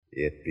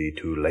It be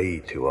too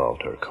late to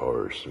alter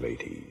course,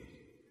 mateys,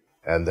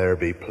 and there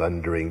be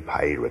plundering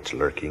pirates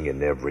lurking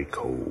in every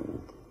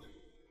cove.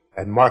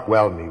 And mark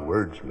well me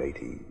words,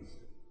 mateys,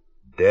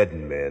 dead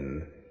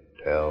men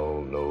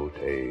tell no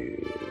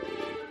tales.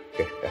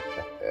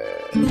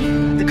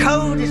 The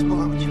code is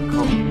more what you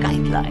call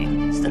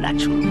guidelines than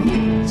actual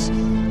rules.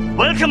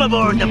 Welcome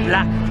aboard the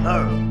Black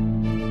Pearl.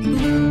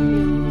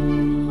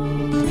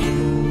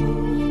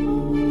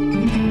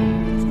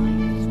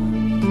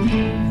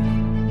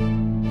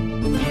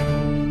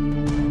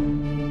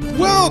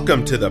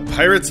 Welcome to the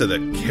Pirates of the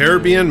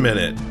Caribbean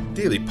Minute,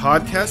 daily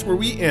podcast where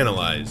we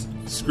analyze,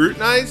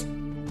 scrutinize,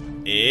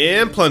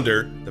 and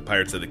plunder the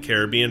Pirates of the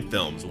Caribbean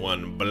films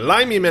one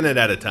blimey minute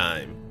at a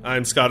time.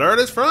 I'm Scott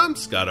Artist from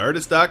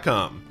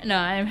ScottArtist.com. And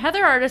I'm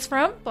Heather Artist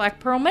from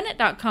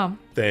BlackPearlMinute.com.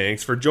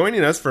 Thanks for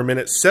joining us for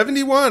minute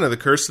 71 of The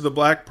Curse of the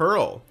Black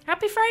Pearl.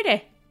 Happy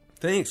Friday.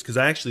 Thanks, because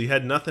I actually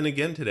had nothing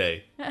again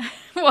today.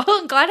 Well,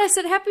 I'm glad I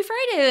said Happy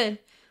Friday then.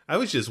 I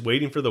was just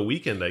waiting for the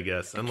weekend, I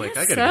guess. I gotta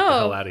get the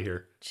hell out of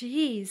here.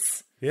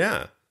 Jeez.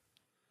 Yeah.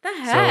 The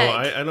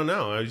heck? So, I don't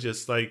know. I was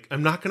just like,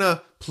 I'm not going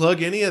to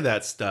plug any of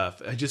that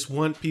stuff. I just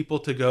want people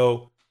to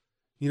go,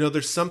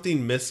 there's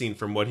something missing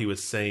from what he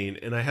was saying.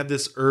 And I have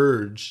this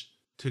urge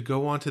to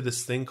go onto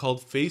this thing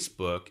called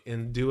Facebook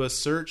and do a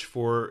search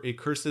for a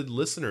Cursed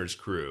Listeners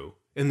crew.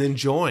 And then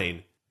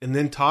join. And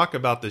then talk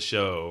about the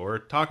show or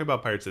talk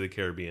about Pirates of the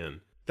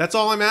Caribbean. That's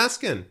all I'm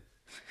asking.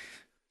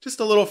 Just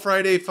a little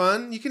Friday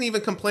fun. You can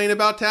even complain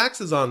about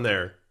taxes on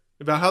there.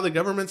 About how the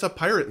government's a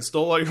pirate and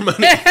stole all your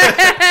money.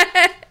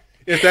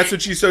 If that's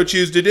what you so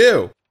choose to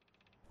do.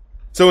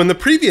 So in the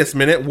previous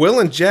minute,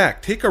 Will and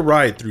Jack take a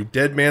ride through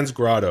Dead Man's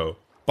Grotto,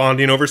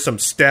 bonding over some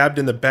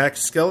stabbed-in-the-back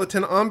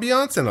skeleton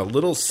ambiance and a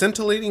little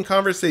scintillating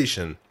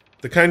conversation.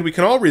 The kind we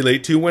can all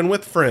relate to when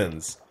with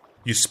friends.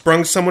 You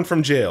sprung someone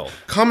from jail,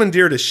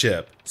 commandeered a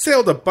ship,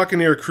 sailed a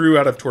buccaneer crew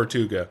out of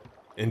Tortuga,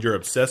 and you're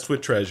obsessed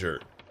with treasure.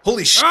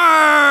 Holy shit,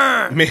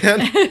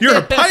 man, you're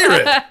a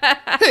pirate!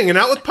 Hanging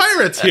out with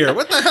pirates here,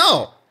 what the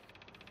hell?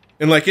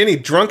 And like any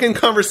drunken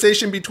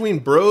conversation between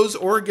bros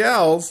or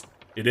gals,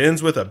 it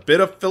ends with a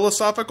bit of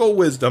philosophical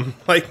wisdom,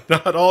 like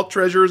not all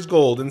treasure is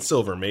gold and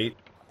silver, mate.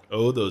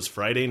 Oh, those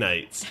Friday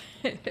nights.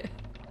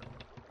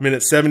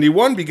 Minute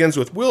 71 begins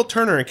with Will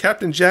Turner and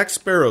Captain Jack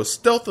Sparrow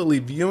stealthily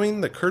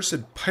viewing the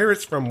cursed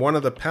pirates from one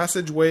of the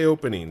passageway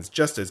openings,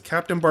 just as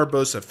Captain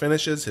Barbossa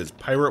finishes his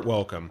pirate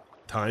welcome.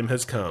 Time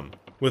has come.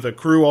 With a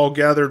crew all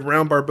gathered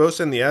round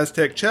Barbossa in the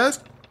Aztec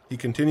chest, he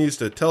continues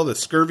to tell the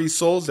scurvy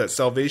souls that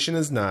salvation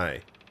is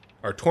nigh.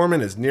 Our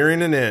torment is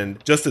nearing an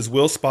end, just as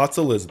Will spots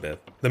Elizabeth.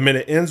 The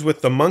minute ends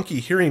with the monkey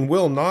hearing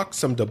Will knock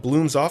some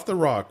doubloons off the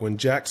rock when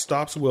Jack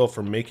stops Will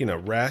from making a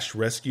rash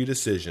rescue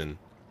decision.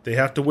 They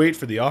have to wait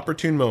for the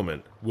opportune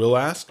moment. Will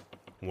asks,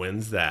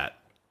 when's that?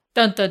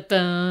 Dun dun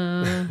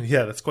dun.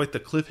 Yeah, that's quite the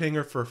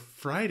cliffhanger for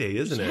Friday,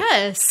 isn't it?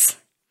 Yes.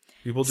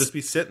 People just be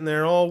sitting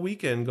there all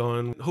weekend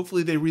going,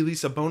 hopefully they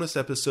release a bonus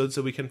episode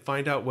so we can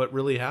find out what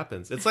really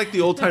happens. It's like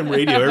the old-time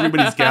radio.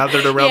 Everybody's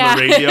gathered around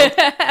the radio.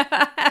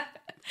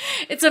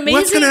 It's amazing.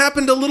 What's going to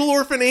happen to Little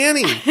Orphan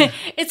Annie?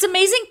 It's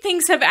amazing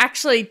things have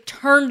actually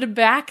turned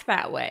back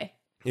that way.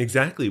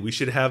 Exactly. We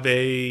should have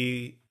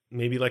maybe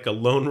like a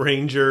Lone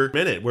Ranger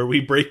minute where we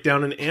break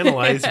down and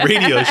analyze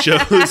radio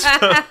shows.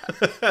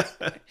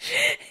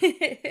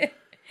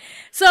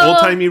 So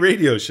old-timey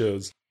radio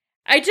shows.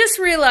 I just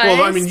realized...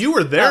 Well, I mean, you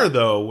were there,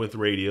 though, with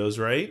radios,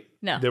 right?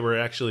 No. There were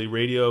actually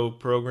radio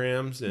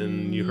programs,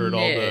 and you heard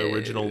all the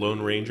original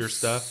Lone Ranger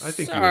stuff. I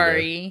think you were there.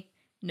 Sorry.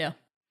 No.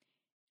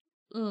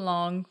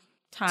 Long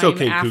time it's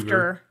okay,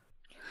 after.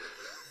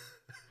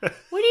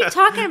 What are you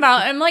talking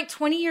about? I'm like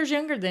 20 years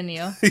younger than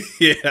you.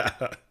 Yeah.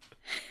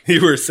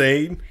 You were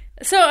saying?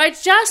 So I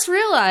just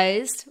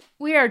realized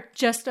we are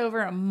just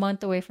over a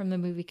month away from the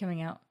movie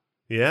coming out.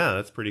 Yeah,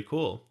 that's pretty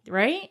cool.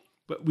 Right?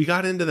 But we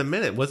got into the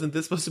minute. Wasn't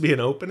this supposed to be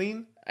an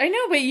opening? I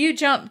know, but you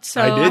jumped,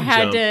 so I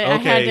had jump.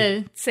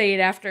 to say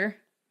it after.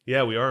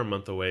 Yeah, we are a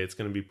month away. It's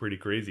going to be pretty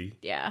crazy.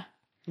 Yeah.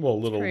 Well, a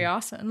little... Pretty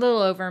awesome. A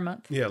little over a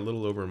month. Yeah, a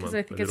little over a month. Because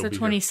I think it's the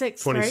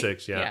 26th, 26th,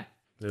 right? yeah.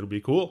 It'll be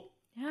cool.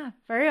 Yeah,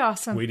 very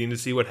awesome. Waiting to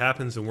see what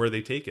happens and where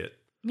they take it.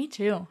 Me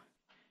too.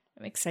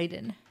 I'm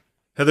excited.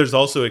 Heather's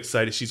also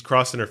excited. She's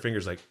crossing her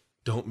fingers like,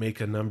 don't make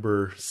a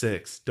number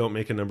 6. Don't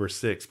make a number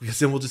 6. Because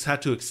then we'll just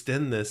have to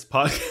extend this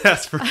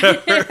podcast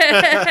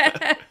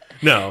forever.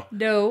 No.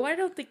 No, I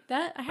don't think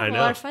that. I have a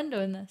lot of fun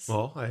doing this.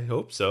 Well, I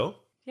hope so.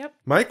 Yep.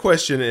 My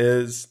question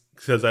is,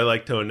 because I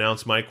like to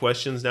announce my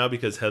questions now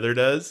because Heather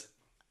does.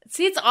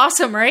 See, it's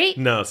awesome, right?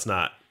 No, it's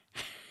not.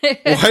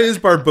 Why is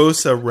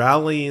Barbossa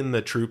rallying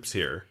the troops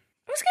here?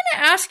 I was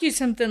going to ask you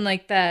something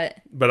like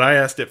that. But I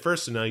asked it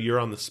first, and now you're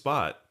on the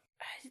spot.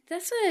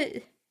 That's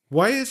a...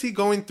 Why is he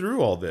going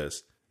through all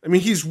this? I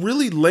mean, he's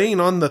really laying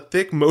on the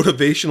thick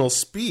motivational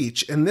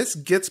speech, and this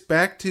gets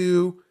back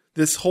to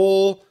this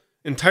whole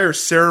entire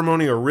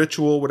ceremony or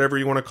ritual, whatever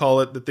you want to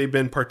call it, that they've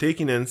been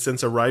partaking in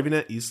since arriving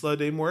at Isla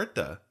de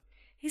Muerta.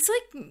 He's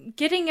like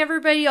getting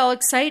everybody all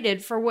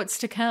excited for what's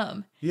to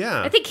come.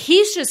 Yeah. I think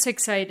he's just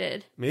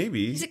excited.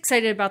 Maybe. He's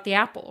excited about the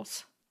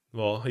apples.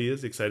 Well, he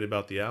is excited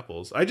about the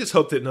apples. I just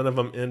hope that none of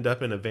them end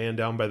up in a van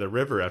down by the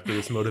river after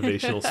this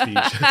motivational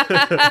speech.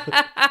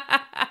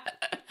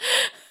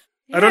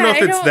 I don't know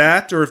if it's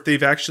that or if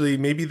they've actually,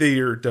 maybe they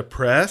are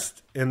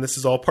depressed and this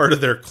is all part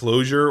of their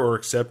closure or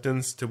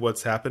acceptance to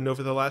what's happened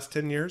over the last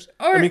 10 years.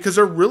 I mean, because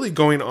they're really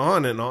going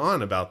on and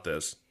on about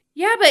this.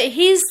 Yeah, but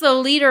he's the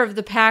leader of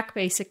the pack,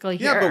 basically,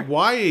 here. Yeah, but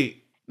why?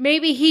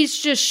 Maybe he's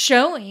just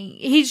showing.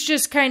 He's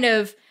just kind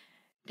of,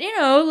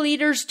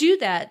 leaders do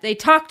that. They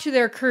talk to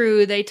their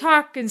crew. They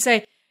talk and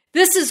say,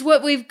 this is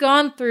what we've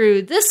gone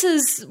through. This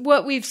is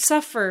what we've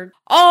suffered.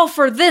 All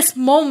for this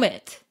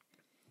moment.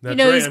 That's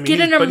right. He's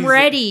getting them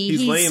ready.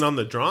 He's laying on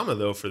the drama,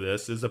 though, for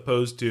this, as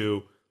opposed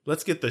to,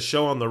 let's get the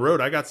show on the road.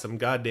 I got some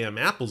goddamn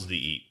apples to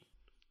eat.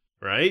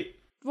 Right?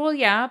 Well,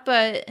 yeah,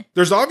 but...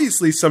 There's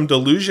obviously some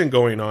delusion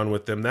going on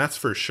with them, that's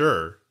for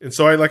sure. And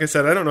so, like I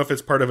said, I don't know if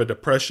it's part of a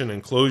depression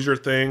and closure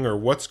thing or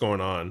what's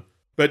going on.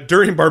 But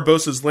during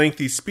Barbossa's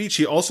lengthy speech,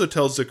 he also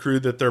tells the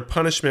crew that their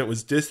punishment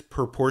was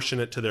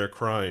disproportionate to their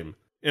crime.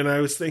 And I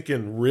was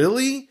thinking,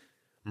 really?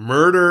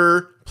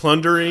 Murder,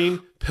 plundering,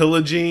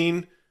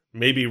 pillaging...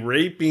 maybe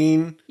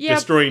raping,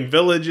 destroying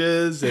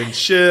villages and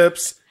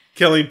ships,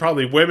 killing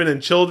probably women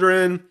and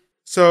children.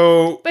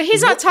 So, but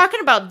he's not talking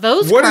about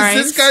those what crimes.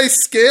 What is this guy's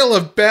scale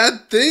of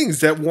bad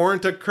things that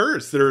warrant a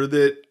curse?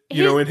 That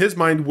in his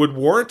mind would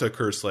warrant a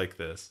curse like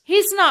this?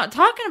 He's not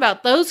talking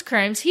about those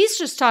crimes. He's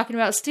just talking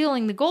about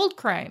stealing the gold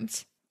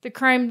crimes. The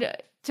crime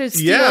to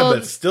steal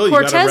but still,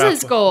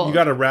 Cortez's gold. You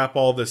got to wrap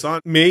all this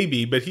on.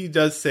 Maybe, but he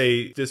does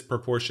say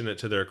disproportionate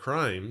to their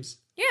crimes.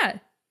 Yeah.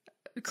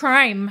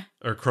 Crime.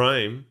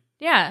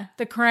 Yeah,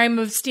 the crime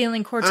of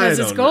stealing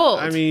Cortez's gold.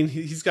 I mean,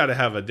 he's got to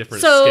have a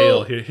different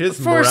scale here. His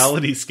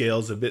morality scale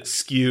is a bit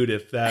skewed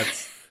if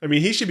that's... I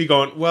mean, he should be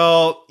going,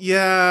 well,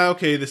 yeah,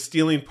 okay, the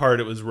stealing part,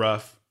 it was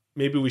rough.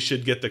 Maybe we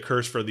should get the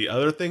curse for the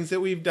other things that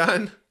we've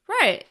done.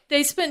 Right.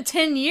 They spent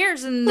 10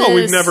 years in this... Well,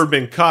 we've never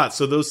been caught,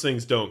 so those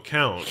things don't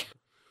count.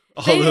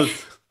 All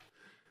those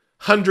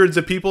hundreds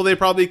of people they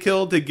probably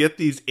killed to get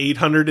these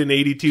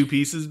 882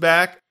 pieces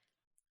back.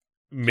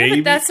 Maybe. Yeah,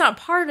 but that's not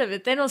part of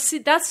it. They don't see,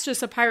 that's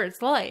just a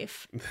pirate's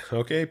life.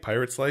 Okay,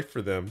 pirate's life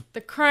for them.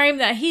 The crime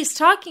that he's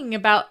talking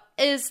about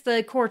is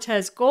the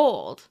Cortez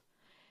gold.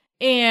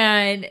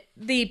 And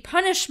the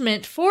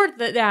punishment for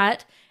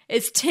that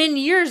is 10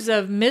 years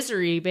of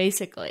misery,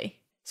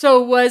 basically.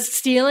 So was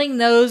stealing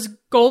those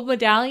gold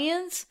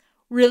medallions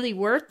really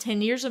worth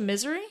 10 years of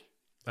misery?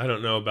 I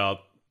don't know about,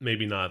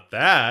 maybe not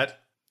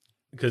that.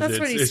 Because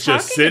it's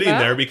just sitting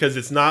there, because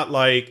it's not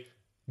like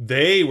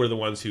they were the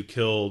ones who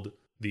killed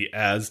the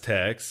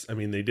Aztecs. I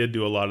mean, they did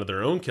do a lot of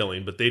their own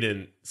killing, but they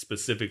didn't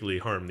specifically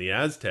harm the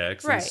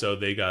Aztecs. Right. And so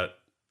they got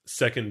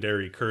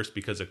secondary curse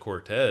because of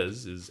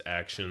Cortez's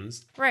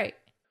actions. Right.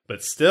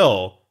 But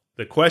still,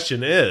 the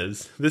question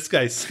is, this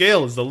guy's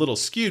scale is a little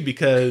skewed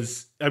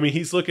because, I mean,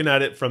 he's looking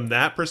at it from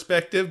that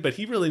perspective, but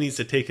he really needs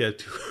to take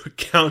into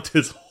account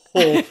his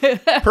whole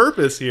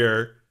purpose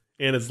here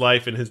and his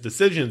life and his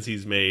decisions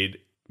he's made,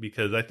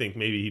 because I think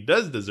maybe he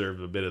does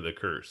deserve a bit of the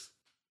curse.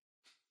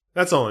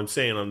 That's all I'm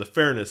saying on the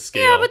fairness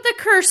scale. Yeah, but the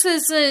curse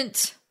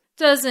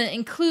doesn't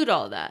include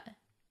all that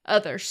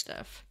other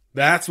stuff.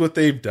 That's what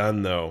they've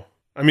done, though.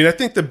 I mean, I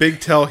think the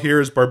big tell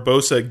here is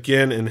Barbossa,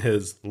 again, in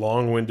his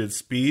long-winded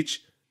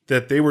speech,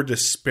 that they were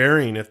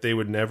despairing if they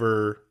would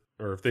ever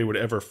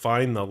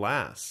find the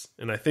lass.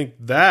 And I think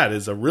that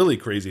is a really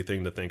crazy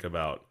thing to think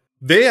about.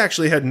 They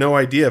actually had no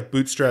idea if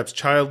Bootstrap's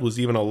child was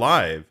even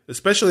alive.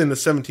 Especially in the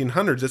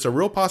 1700s, it's a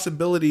real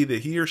possibility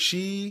that he or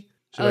she...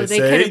 They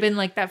could have been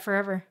like that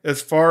forever.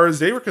 As far as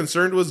they were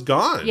concerned, was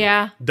gone.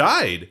 Yeah.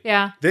 Died.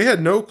 Yeah. They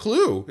had no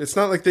clue. It's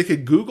not like they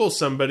could Google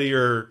somebody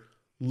or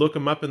look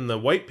them up in the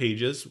white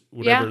pages,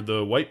 whatever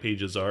the white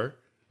pages are,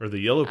 or the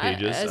yellow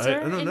pages.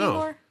 I don't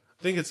know. I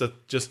think it's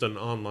just an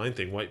online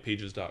thing,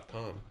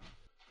 whitepages.com.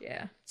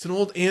 Yeah. It's an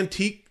old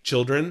antique,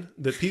 children,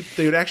 that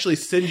they would actually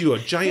send you a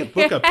giant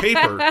book of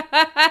paper,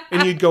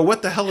 and you'd go,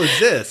 what the hell is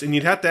this? And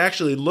you'd have to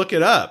actually look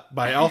it up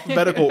by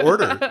alphabetical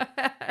order.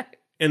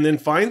 And then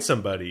find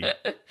somebody,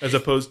 as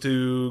opposed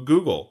to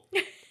Google.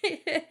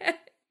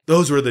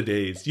 Those were the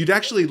days. You'd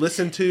actually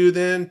listen to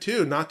then,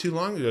 too. Not too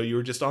long ago, you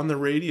were just on the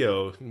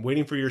radio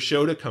waiting for your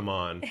show to come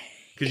on.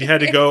 Because you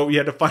had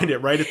to find it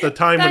right at the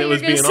time when it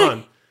was being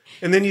on.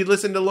 And then you'd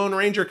listen to Lone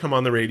Ranger come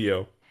on the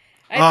radio.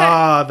 The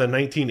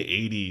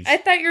 1980s. I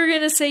thought you were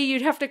going to say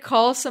you'd have to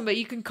call somebody.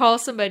 You can call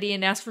somebody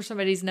and ask for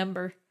somebody's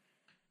number.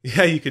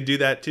 Yeah, you could do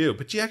that, too.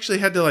 But you actually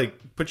had to,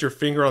 put your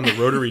finger on the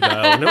rotary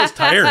dial, and it was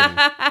tiring.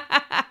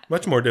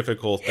 Much more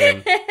difficult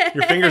than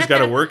your fingers got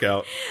to work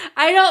out.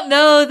 I don't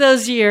know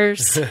those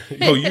years.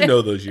 Oh, you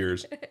know those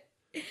years.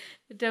 I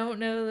don't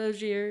know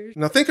those years.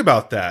 Now think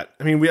about that.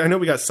 I mean, I know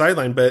we got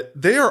sidelined, but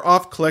they are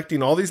off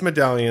collecting all these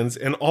medallions,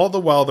 and all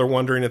the while they're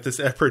wondering if this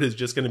effort is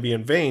just going to be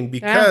in vain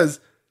because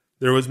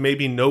there was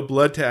maybe no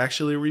blood to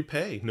actually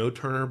repay, no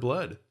Turner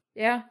blood.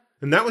 Yeah.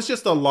 And that was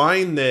just a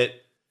line that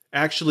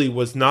actually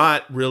was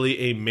not really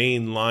a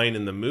main line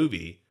in the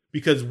movie.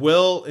 Because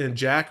Will and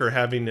Jack are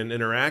having an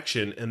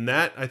interaction, and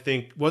that, I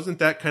think, wasn't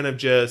that kind of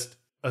just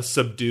a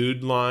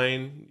subdued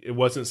line. It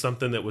wasn't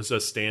something that was a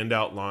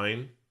standout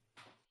line.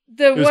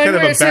 The was one kind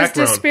of where a it says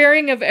background.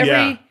 despairing of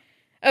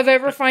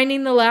ever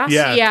finding the last?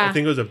 Yeah, I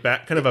think it was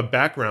kind of a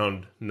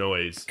background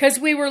noise. Because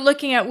we were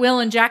looking at Will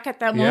and Jack at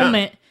that Yeah.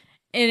 moment.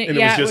 And And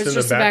it was just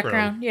in the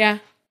background. Yeah.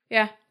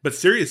 Yeah. But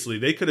seriously,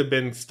 they could have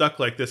been stuck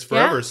like this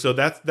forever. Yeah. So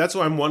that's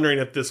why I'm wondering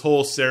if this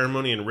whole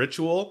ceremony and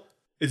ritual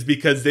is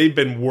because they've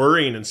been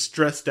worrying and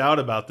stressed out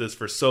about this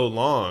for so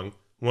long,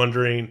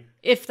 wondering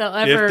If they'll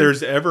ever. if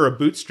there's ever a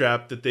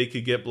bootstrap that they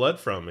could get blood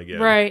from again.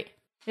 Right.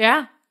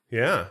 Yeah.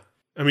 Yeah.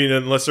 I mean,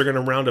 unless they're going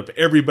to round up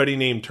everybody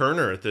named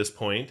Turner at this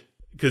point.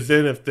 Because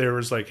then if there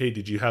was like, hey,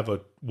 did you have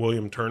a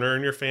William Turner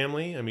in your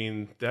family? I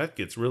mean, that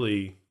gets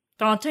really...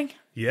 Daunting.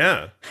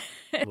 Yeah.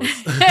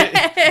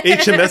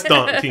 HMS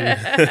daunting,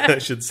 I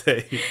should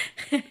say.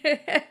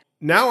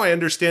 Now I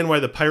understand why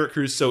the pirate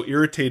crew's so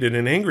irritated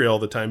and angry all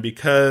the time,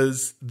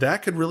 because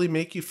that could really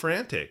make you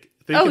frantic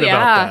thinking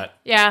about that.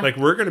 Yeah. Like,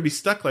 we're going to be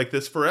stuck like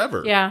this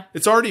forever. Yeah.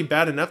 It's already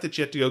bad enough that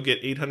you have to go get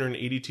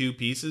 882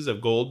 pieces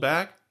of gold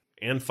back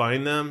and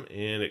find them,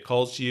 and it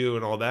calls to you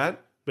and all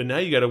that. But now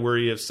you got to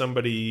worry if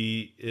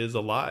somebody is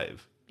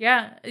alive.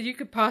 Yeah. You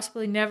could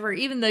possibly never,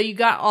 even though you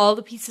got all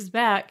the pieces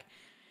back,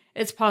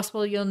 it's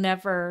possible you'll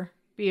never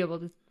be able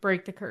to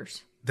break the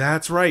curse.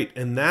 That's right.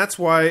 And that's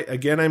why,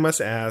 again, I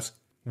must ask,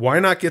 why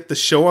not get the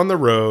show on the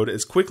road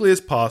as quickly as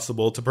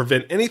possible to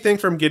prevent anything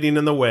from getting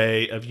in the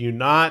way of you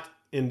not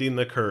ending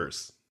the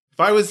curse? If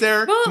I was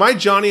there, my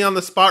Johnny on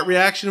the spot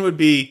reaction would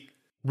be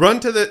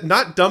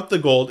not dump the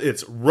gold.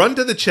 It's run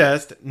to the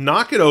chest,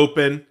 knock it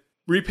open,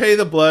 repay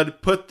the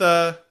blood, put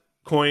the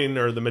coin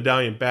or the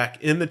medallion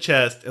back in the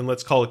chest, and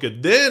let's call it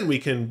good. Then we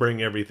can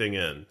bring everything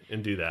in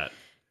and do that.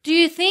 Do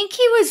you think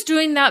he was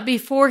doing that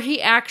before he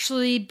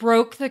actually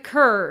broke the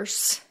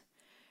curse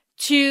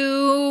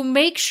to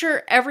make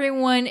sure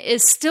everyone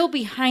is still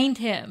behind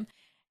him?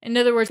 In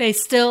other words, they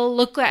still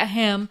look at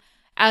him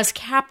as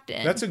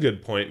captain. That's a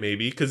good point,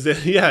 maybe, because,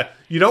 yeah,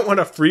 you don't want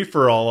a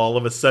free-for-all all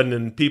of a sudden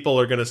and people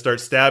are going to start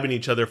stabbing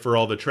each other for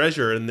all the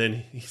treasure and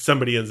then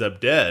somebody ends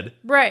up dead.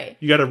 Right.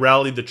 You got to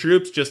rally the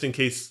troops just in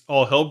case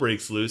all hell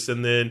breaks loose,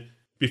 and then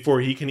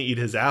before he can eat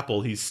his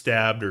apple, he's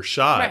stabbed or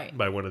shot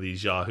by one of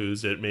these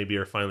yahoos that maybe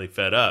are finally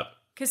fed up.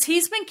 Because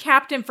he's been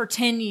captain for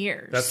 10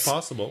 years. That's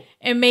possible.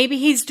 And maybe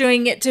he's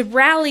doing it to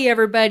rally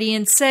everybody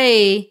and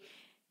say,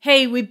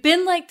 hey, we've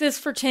been like this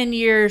for 10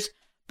 years,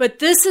 but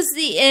this is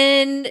the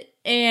end,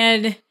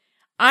 and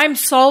I'm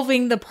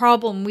solving the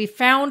problem. We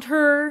found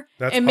her,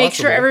 and make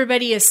sure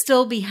everybody is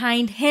still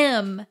behind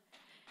him.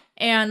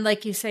 And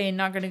like you say,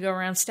 not going to go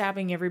around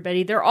stabbing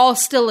everybody. They're all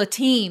still a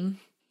team.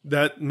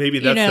 That's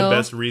the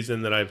best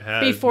reason that I've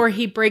had. Before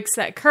he breaks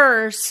that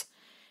curse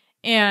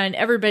and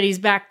everybody's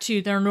back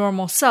to their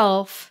normal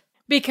self,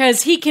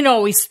 because he can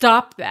always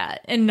stop that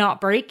and not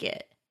break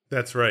it.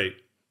 That's right.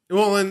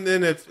 Well, and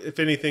then if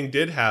anything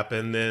did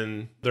happen,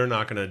 then they're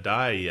not going to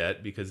die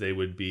yet because they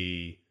would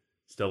be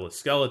still a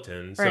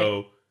skeleton. Right.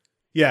 So,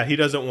 yeah, he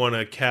doesn't want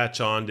to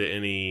catch on to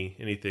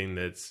anything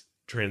that's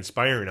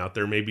transpiring out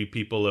there. Maybe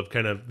people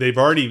have they've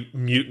already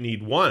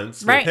mutinied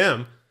once with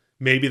him.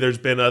 Maybe there's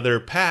been other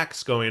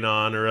pacts going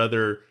on or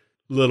other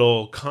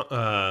little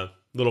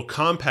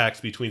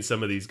compacts between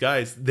some of these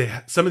guys.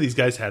 Some of these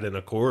guys had an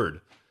accord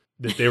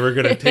that they were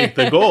going to take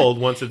the gold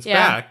once it's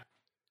back.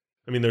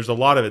 I mean, there's a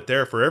lot of it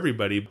there for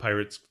everybody.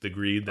 Pirates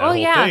agreed that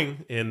whole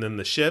thing. And then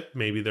the ship,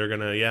 maybe they're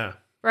going to,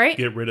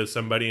 get rid of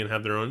somebody and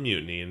have their own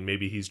mutiny. And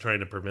maybe he's trying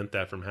to prevent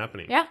that from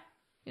happening. Yeah.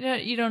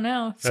 You don't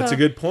know. That's a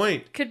good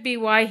point. Could be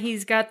why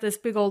he's got this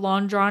big old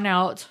long drawn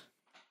out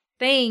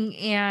thing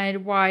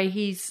and why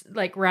he's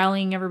like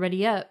rallying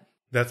everybody up.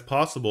 That's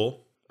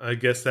possible. I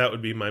guess that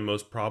would be my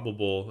most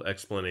probable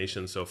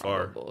explanation so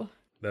far.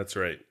 That's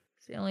right.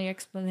 It's the only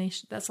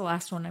explanation. That's the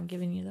last one I'm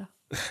giving you,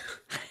 though.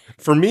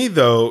 For me,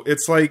 though,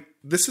 it's like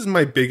this is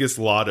my biggest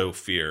lotto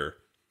fear.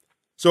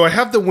 So I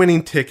have the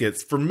winning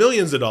tickets for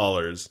millions of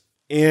dollars,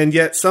 and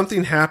yet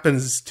something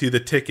happens to the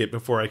ticket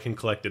before I can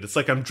collect it. It's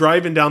like I'm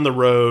driving down the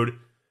road.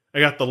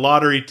 I got the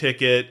lottery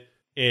ticket.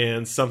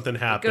 And something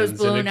happens,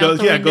 it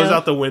goes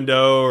out the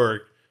window,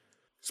 or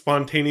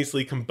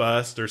spontaneously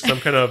combust, or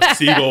some kind of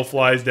seagull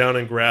flies down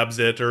and grabs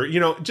it, or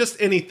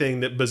just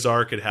anything that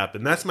bizarre could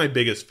happen. That's my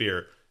biggest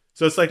fear.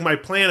 So it's like my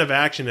plan of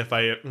action,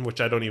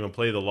 which I don't even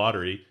play the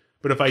lottery,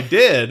 but if I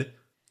did,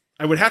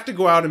 I would have to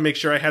go out and make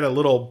sure I had a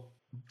little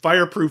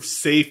fireproof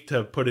safe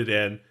to put it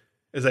in,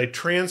 as I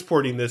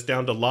transporting this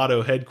down to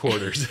Lotto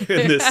headquarters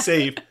in this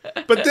safe.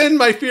 But then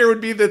my fear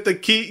would be that the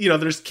key,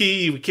 there's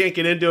key, we can't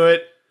get into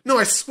it. No,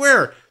 I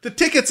swear, the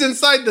ticket's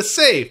inside the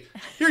safe.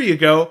 Here you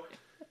go.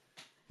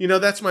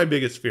 That's my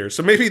biggest fear.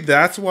 So maybe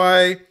that's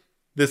why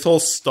this whole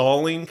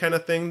stalling kind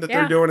of thing that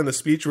they're doing in the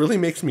speech really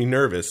makes me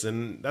nervous.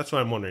 And that's why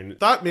I'm wondering.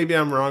 Thought maybe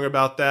I'm wrong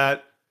about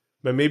that,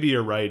 but maybe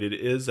you're right. It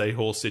is a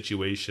whole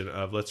situation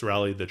of let's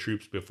rally the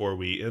troops before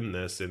we end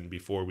this and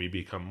before we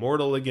become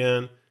mortal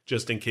again,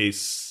 just in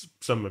case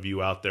some of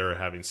you out there are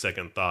having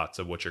second thoughts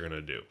of what you're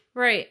going to do.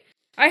 Right.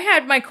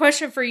 My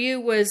question for you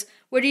was,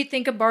 what do you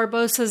think of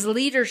Barbossa's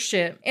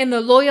leadership and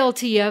the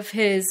loyalty of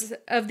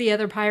the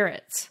other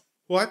pirates?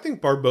 Well, I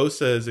think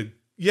Barbossa is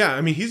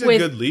he's a with,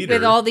 good leader.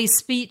 with all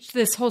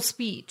this whole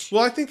speech.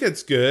 Well, I think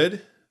it's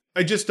good.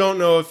 I just don't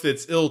know if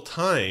it's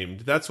ill-timed.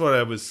 That's what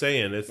I was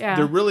saying.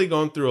 They're really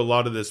going through a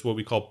lot of this, what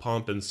we call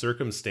pomp and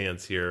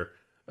circumstance here.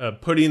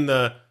 Putting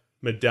the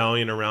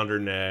medallion around her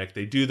neck.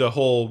 They do the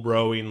whole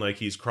rowing like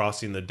he's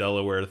crossing the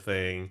Delaware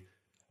thing.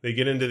 They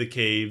get into the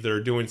cave.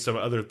 They're doing some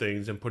other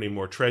things and putting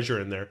more treasure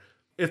in there.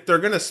 If they're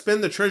going to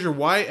spend the treasure,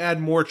 why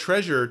add more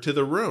treasure to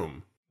the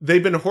room?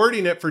 They've been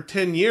hoarding it for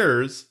 10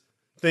 years,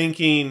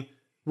 thinking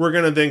we're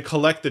going to then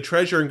collect the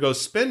treasure and go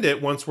spend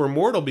it once we're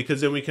mortal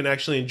because then we can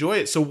actually enjoy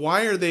it. So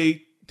why are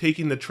they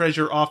taking the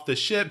treasure off the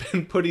ship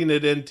and putting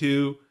it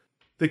into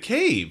the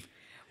cave?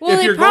 Well,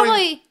 they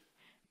probably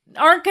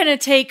aren't going to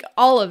take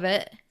all of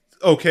it.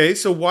 Okay,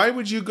 so why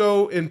would you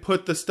go and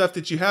put the stuff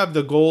that you have,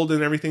 the gold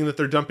and everything that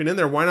they're dumping in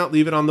there? Why not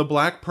leave it on the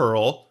Black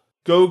Pearl?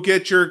 Go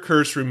get your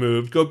curse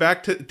removed. Go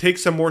back to take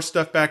some more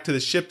stuff back to the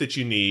ship that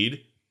you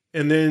need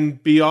and then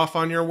be off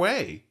on your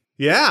way.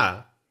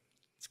 Yeah.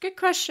 It's a good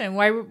question.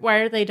 Why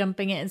are they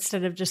dumping it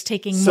instead of just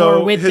taking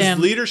more with them? So his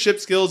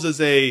leadership skills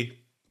as a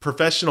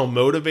professional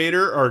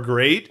motivator are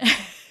great,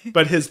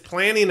 but his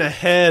planning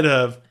ahead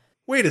of,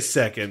 wait a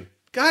second,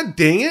 God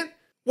dang it.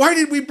 Why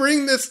did we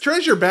bring this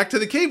treasure back to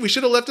the cave? We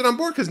should have left it on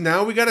board because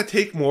now we got to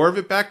take more of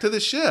it back to the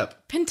ship.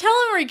 Pintel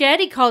and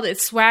Rigetti called it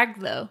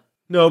swag, though.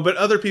 No, but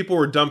other people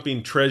were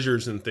dumping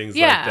treasures and things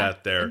like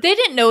that there. They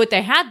didn't know what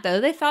they had,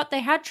 though. They thought they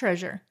had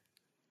treasure.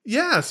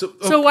 Yeah. So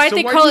why'd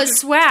they call it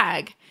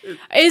swag?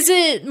 Is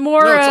it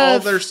more No, it's all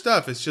their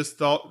stuff. It's just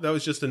that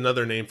was just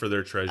another name for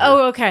their treasure.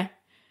 Oh, okay.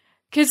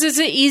 Because is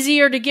it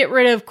easier to get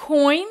rid of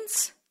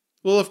coins?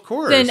 Well, of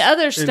course. Than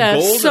other stuff.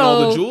 And gold and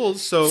all the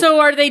jewels. So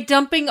are they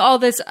dumping all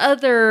this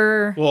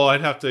other Well,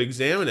 I'd have to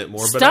examine it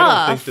more, stuff, but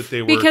I don't think that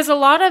they were... Because a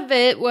lot of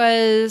it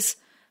was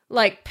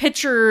like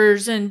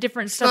pictures and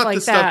different stuff like that. Not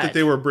the stuff that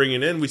they were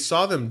bringing in. We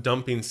saw them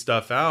dumping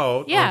stuff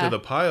out onto the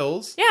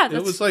piles. Yeah,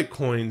 it was like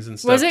coins and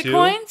stuff, was it too.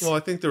 coins? Well,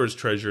 I think there was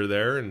treasure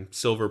there and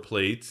silver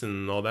plates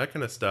and all that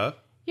kind of stuff.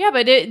 Yeah,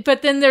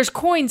 but then there's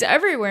coins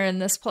everywhere in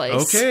this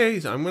place. Okay,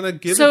 I'm going to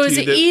give it to So you. is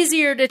it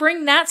easier to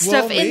bring that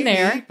stuff in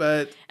there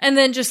but and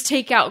then just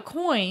take out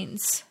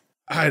coins?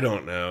 I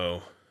don't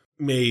know.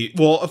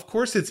 Well, of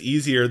course it's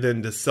easier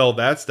than to sell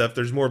that stuff.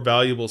 There's more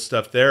valuable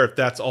stuff there if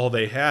that's all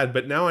they had.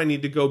 But now I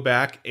need to go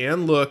back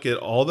and look at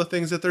all the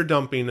things that they're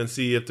dumping and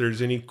see if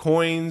there's any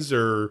coins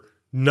or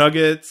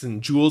nuggets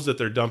and jewels that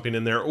they're dumping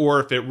in there,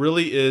 or if it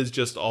really is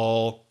just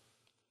all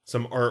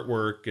some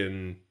artwork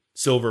and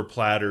silver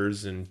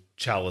platters and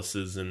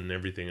chalices and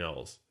everything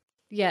else.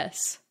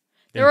 Yes.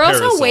 And They were also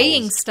parasols.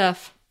 weighing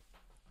stuff.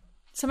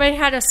 Somebody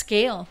had a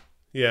scale.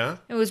 Yeah.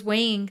 It was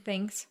weighing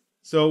things.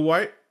 So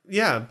why...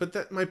 Yeah,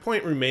 but my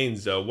point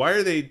remains, though. Why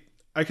are they...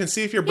 I can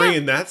see if you're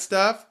bringing that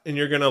stuff and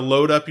you're going to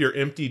load up your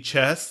empty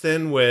chest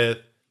then with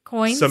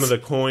Coins? some of the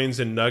coins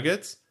and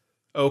nuggets.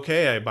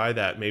 Okay, I buy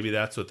that. Maybe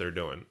that's what they're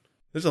doing.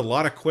 There's a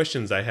lot of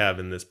questions I have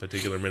in this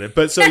particular minute.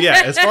 But so,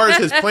 yeah, as far as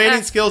his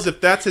planning skills,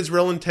 if that's his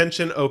real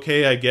intention,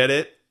 okay, I get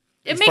it.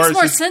 It As makes far as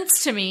more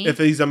sense to me. If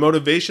he's a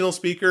motivational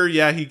speaker,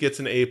 yeah, he gets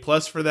an A+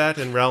 for that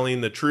and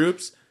rallying the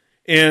troops.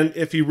 And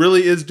if he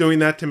really is doing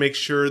that to make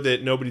sure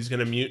that nobody's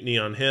going to mutiny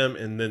on him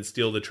and then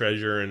steal the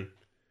treasure and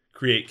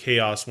create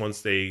chaos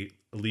once they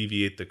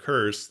alleviate the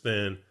curse,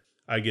 then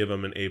I give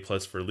him an A+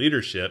 for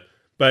leadership.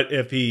 But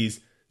if he's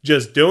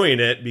just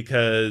doing it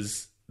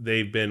because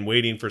they've been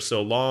waiting for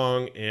so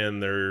long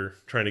and they're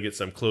trying to get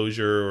some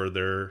closure, or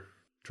they're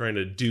trying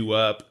to do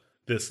up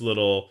this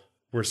little,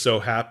 we're so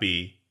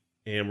happy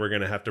and we're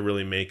going to have to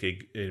really make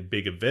a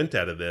big event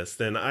out of this,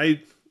 then I'm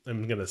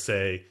going to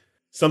say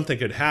something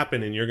could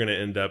happen and you're going to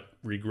end up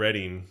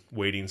regretting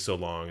waiting so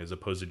long as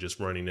opposed to just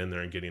running in there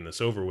and getting this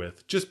over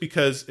with. Just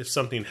because if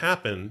something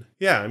happened,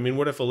 I mean,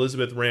 what if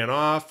Elizabeth ran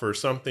off or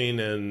something?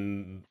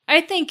 And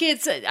I think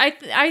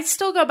I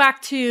still go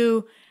back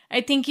to,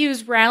 I think he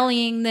was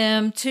rallying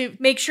them to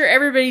make sure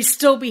everybody's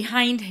still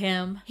behind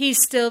him.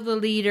 He's still the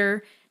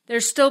leader. They're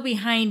still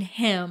behind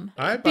him.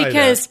 I buy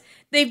because that.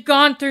 They've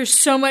gone through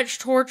so much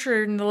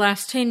torture in the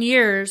last 10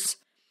 years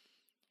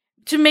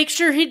to make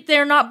sure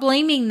they're not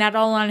blaming that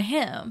all on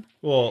him.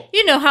 Well,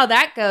 you know how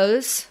that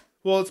goes.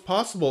 Well, it's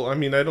possible. I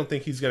mean, I don't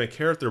think he's going to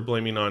care if they're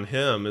blaming on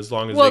him as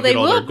long as they get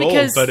all their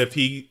gold. But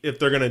if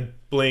they're going to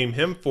blame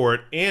him for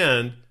it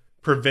and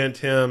prevent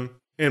him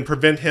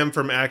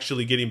from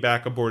actually getting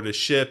back aboard the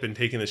ship and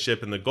taking the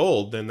ship and the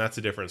gold, then that's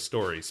a different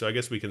story. So I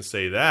guess we can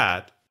say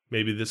that.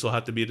 Maybe this will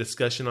have to be a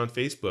discussion on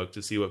Facebook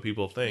to see what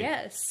people think.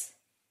 Yes.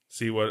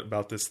 See what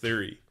about this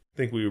theory. I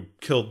think we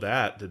killed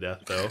that to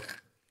death, though.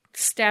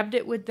 Stabbed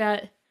it with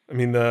that. I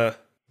mean, the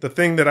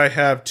thing that I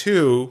have,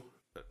 too,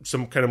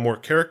 some kind of more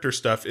character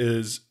stuff,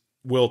 is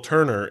Will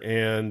Turner,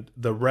 and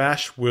the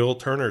rash Will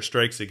Turner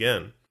strikes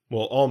again.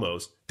 Well,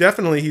 almost.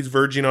 Definitely he's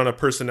verging on a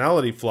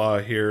personality flaw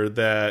here,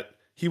 that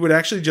he would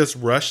actually just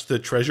rush the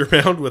treasure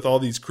mound with all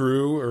these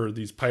crew or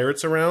these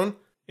pirates around,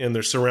 and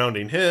they're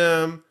surrounding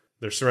him.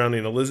 They're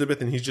surrounding Elizabeth,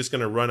 and he's just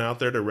going to run out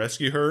there to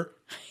rescue her.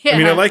 Yeah. I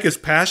mean, I like his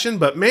passion,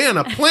 but man,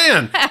 a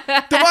plan.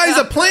 Devise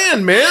a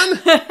plan,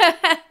 man.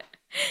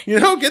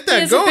 Get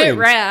that He's going. a bit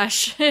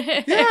rash.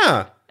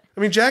 Yeah. I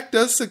mean, Jack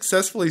does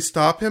successfully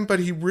stop him, but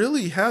he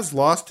really has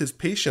lost his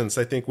patience,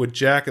 I think, with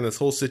Jack in this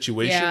whole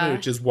situation,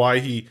 which is why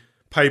he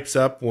pipes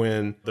up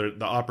when the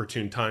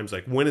opportune time's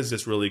like, when is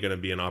this really going to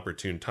be an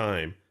opportune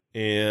time?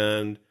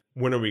 And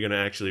when are we going to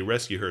actually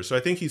rescue her? So I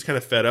think he's kind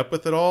of fed up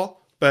with it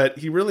all, but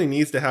he really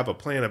needs to have a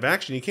plan of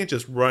action. He can't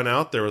just run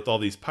out there with all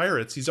these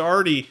pirates. He's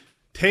already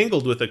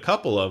tangled with a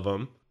couple of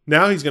them.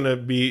 Now he's going to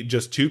be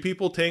just two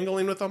people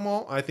tangling with them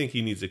all. I think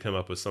he needs to come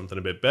up with something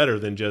a bit better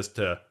than just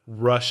to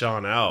rush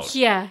on out.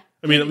 Yeah.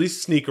 I mean, at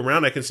least sneak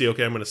around. I can see,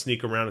 okay, I'm going to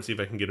sneak around and see if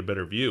I can get a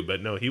better view.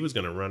 But no, he was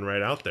going to run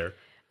right out there.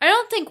 I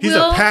don't think He's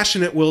a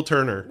passionate Will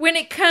Turner. When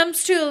it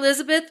comes to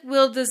Elizabeth,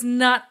 Will does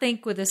not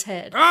think with his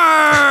head.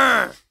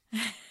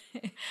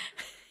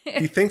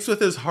 He thinks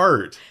with his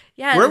heart.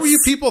 Yes. Where were you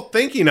people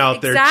thinking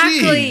out there? Exactly.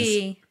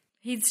 Jeez.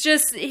 He's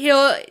just,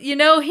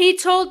 he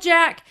told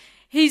Jack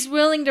he's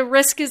willing to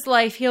risk his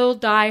life. He'll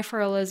die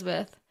for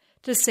Elizabeth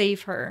to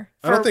save her.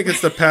 I don't think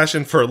it's the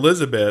passion for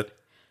Elizabeth,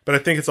 but I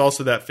think it's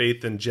also that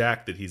faith in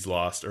Jack that he's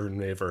lost or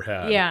never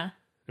had. Yeah.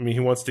 I mean, he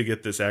wants to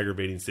get this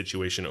aggravating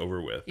situation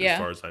over with, as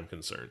far as I'm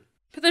concerned.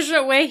 But there's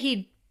no way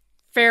he'd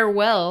fare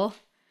well,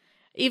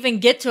 even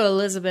get to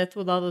Elizabeth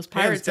with all those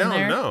pirates in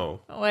there.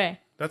 No way.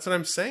 That's what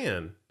I'm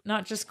saying.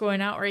 Not just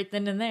going out right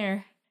then and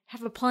there.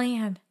 Have a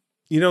plan.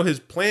 His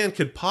plan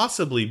could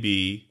possibly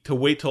be to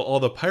wait till all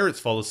the pirates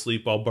fall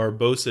asleep while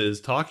Barbossa is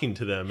talking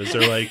to them. As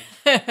they're like,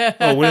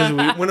 oh,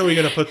 when are we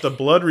going to put the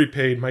blood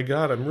repaid? My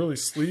God, I'm really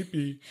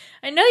sleepy.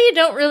 I know you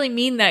don't really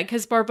mean that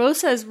because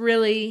Barbossa is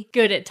really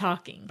good at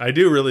talking. I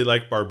do really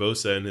like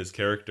Barbossa and his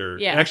character.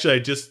 Yeah.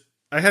 Actually,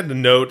 I had to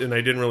note, and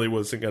I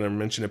wasn't going to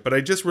mention it, but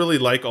I just really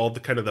like all the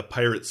kind of the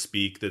pirate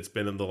speak that's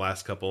been in the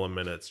last couple of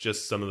minutes.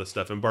 Just some of the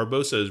stuff. And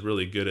Barbossa is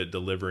really good at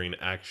delivering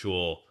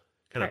actual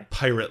kind of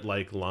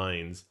pirate-like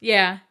lines.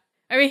 Yeah.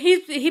 I mean,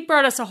 he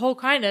brought us all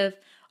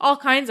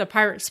kinds of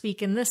pirate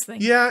speak in this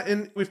thing. Yeah,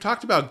 and we've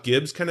talked about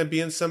Gibbs kind of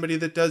being somebody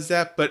that does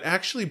that, but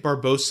actually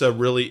Barbossa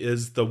really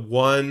is the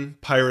one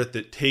pirate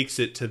that takes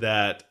it to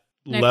that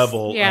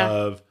level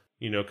of,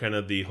 kind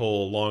of the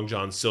whole Long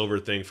John Silver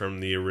thing from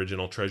the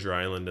original Treasure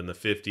Island in the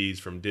 50s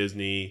from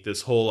Disney.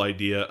 This whole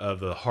idea of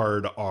the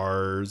hard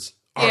R's.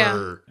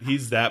 Arr.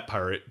 He's that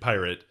pirate.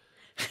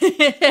 He's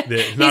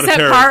a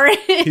pirate.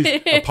 He's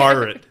a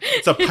pirate.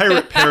 It's a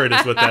pirate parrot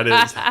is what that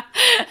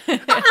is.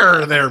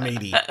 Arr there,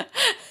 matey.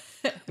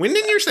 Wind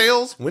in your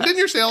sails.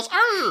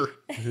 Arr.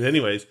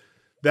 Anyways,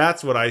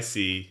 that's what I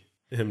see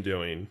him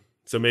doing.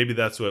 So maybe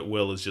that's what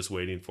Will is just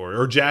waiting for.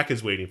 Or Jack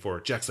is waiting for.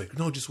 Jack's like,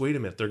 no, just wait a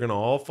minute. They're going to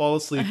all fall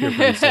asleep here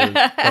pretty soon.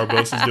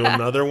 Barbossa's doing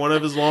another one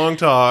of his long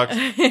talks.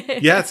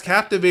 Yeah, it's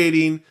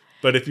captivating.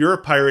 But if you're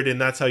a pirate and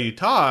that's how you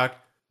talk,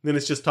 then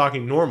it's just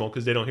talking normal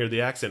because they don't hear the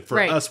accent. For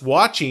us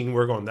watching,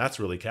 we're going, that's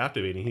really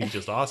captivating. He's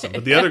just awesome.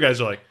 But the other guys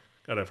are like,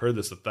 God, I've heard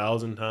this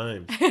 1,000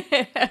 times.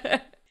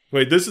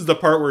 Wait, this is the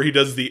part where he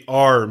does the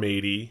R,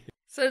 matey.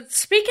 So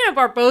speaking of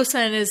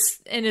Barbossa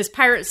and his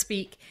pirate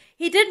speak,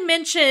 he did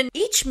mention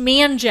each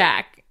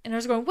man-jack. And I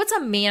was going, what's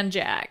a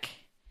man-jack?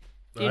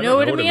 Do you know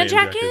what a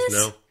man-jack is?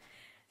 No.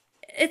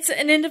 It's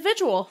an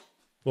individual.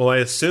 Well, I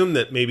assume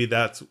that maybe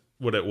that's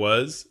what it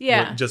was.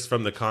 Yeah. Just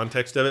from the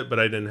context of it, but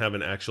I didn't have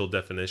an actual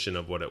definition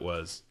of what it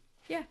was.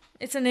 Yeah,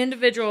 it's an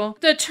individual.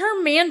 The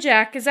term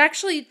man-jack is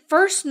actually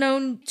first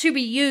known to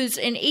be used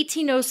in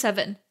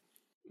 1807.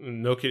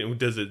 No kidding.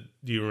 Do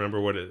you remember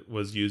what it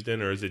was used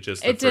in, or is it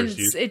just the first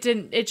use?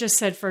 It just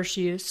said first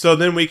use. So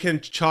then we can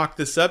chalk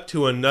this up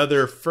to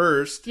another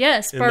first.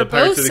 Yes, in Barbossa. the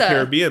Pirates of the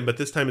Caribbean, but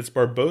this time it's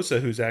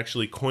Barbossa who's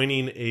actually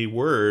coining a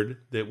word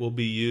that will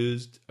be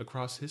used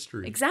across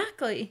history.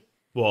 Exactly.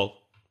 Well,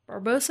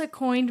 Barbossa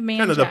coined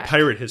man-jack. Kind of the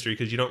pirate history,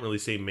 because you don't really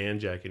say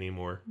man-jack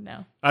anymore.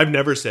 No. I've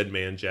never said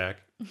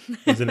man-jack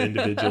as an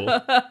individual.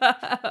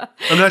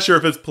 I'm not sure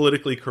if it's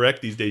politically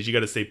correct these days. You got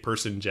to say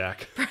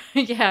person-jack.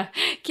 Yeah,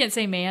 can't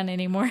say man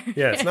anymore.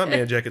 Yeah, it's not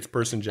man-jack, it's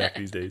person-jack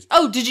these days.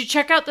 Oh, did you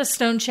check out the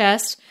stone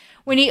chest?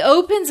 When he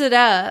opens it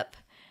up,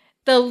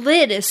 the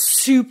lid is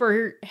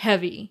super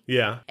heavy.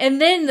 Yeah.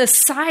 And then the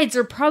sides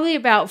are probably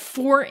about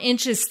 4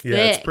 inches thick. Yeah,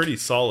 it's pretty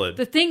solid.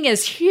 The thing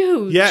is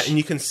huge. Yeah, and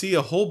you can see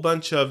a whole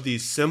bunch of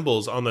these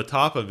symbols on the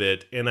top of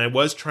it. And I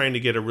was trying to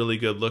get a really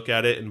good look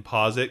at it and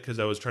pause it because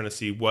I was trying to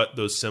see what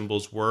those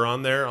symbols were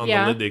on there. On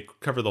the lid, they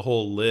cover the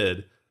whole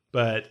lid.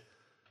 But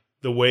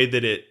the way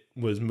that it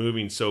was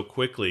moving so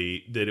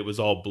quickly that it was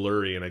all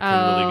blurry and I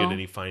couldn't really get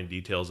any fine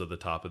details at the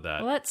top of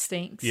that. Well, that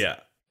stinks. Yeah.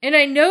 And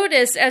I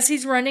noticed as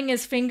he's running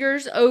his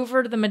fingers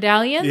over the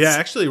medallions. Yeah, I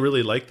actually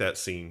really liked that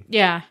scene.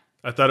 Yeah.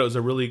 I thought it was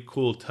a really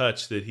cool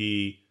touch that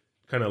he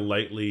kind of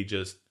lightly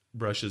just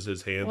brushes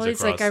his hands across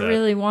he's like, I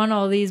really want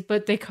all these,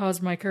 but they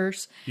caused my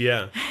curse.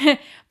 Yeah.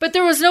 But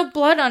there was no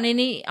blood on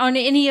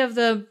any of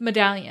the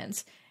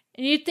medallions.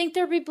 And you'd think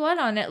there'd be blood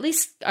on at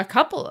least a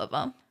couple of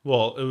them.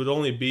 Well, it would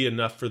only be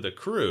enough for the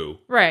crew.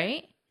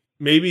 Right.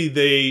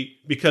 Maybe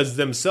because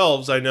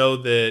themselves, I know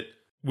that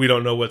we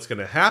don't know what's going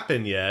to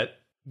happen yet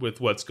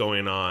with what's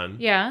going on.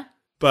 Yeah.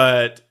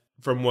 But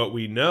from what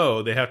we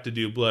know, they have to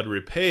do blood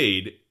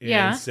repaid. And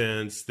Yeah.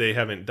 since they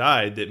haven't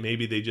died, that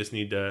maybe they just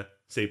need to,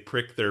 say,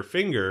 prick their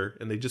finger,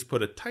 and they just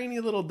put a tiny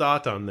little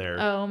dot on there.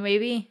 Oh,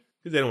 maybe.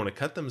 Because they don't want to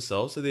cut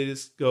themselves, so they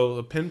just go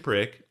a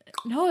pinprick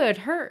No, it would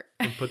hurt.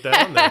 and put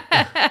that on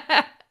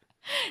there.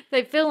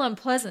 They feel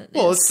unpleasant.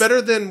 Well, it's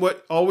better than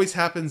what always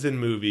happens in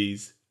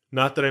movies.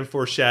 Not that I'm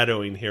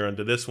foreshadowing here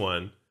onto this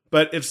one.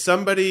 But if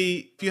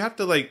you have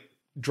to like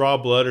draw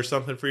blood or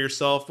something for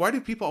yourself, why do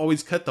people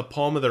always cut the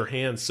palm of their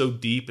hand so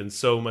deep and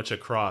so much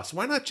across?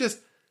 Why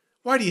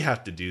do you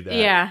have to do that?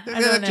 Yeah, I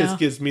don't that just know.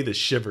 gives me the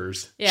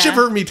shivers. Yeah.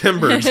 Shiver me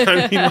timbers.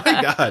 I mean,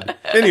 my God.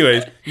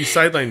 Anyways, you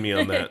sidelined me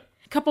on that.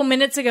 A couple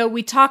minutes ago,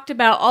 we talked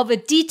about all the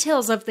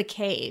details of the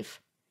cave.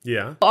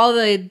 Yeah, All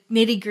the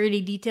nitty-gritty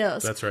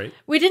details. that's right.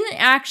 We didn't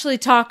actually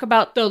talk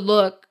about the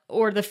look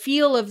or the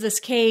feel of this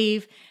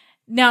cave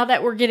now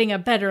that we're getting a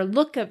better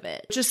look of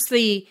it. Just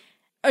the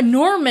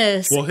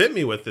enormous... Well, hit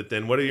me with it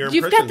then. What are your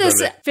You've impressions got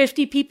this on it?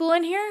 50 people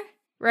in here,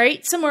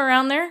 right? Somewhere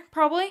around there,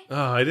 probably.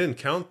 Oh, I didn't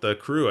count the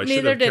crew. I should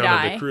Neither have did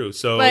counted I. the crew.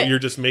 So But- you're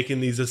just making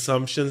these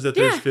assumptions that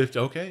there's Yeah. 50.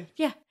 Okay.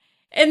 Yeah.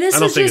 And this I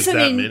don't is think just it's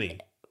an... that many.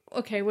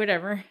 Okay,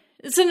 whatever.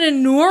 It's an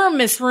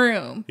enormous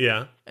room.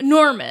 Yeah.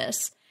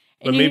 Enormous.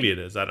 But And maybe it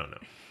is. I don't know.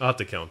 I'll have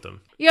to count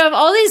them. You have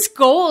all these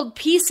gold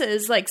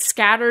pieces, like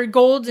scattered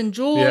golds and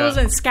jewels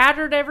Yeah. and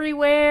scattered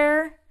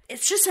everywhere.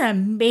 It's just an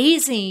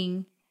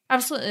amazing,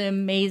 absolutely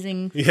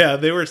amazing. Yeah,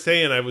 they were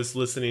saying, I was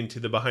listening to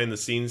the behind the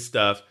scenes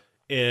stuff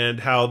and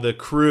how the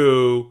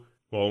crew,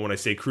 well, when I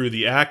say crew,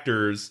 the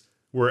actors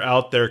were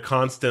out there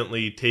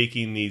constantly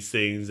taking these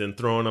things and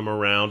throwing them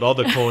around, all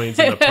the coins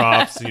and the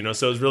props, so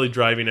it was really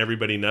driving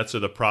everybody nuts, or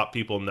the prop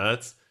people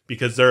nuts,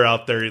 because they're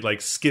out there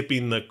like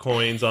skipping the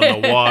coins on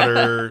the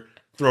water,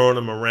 throwing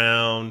them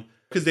around,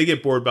 because they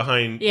get bored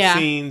behind Yeah.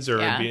 scenes or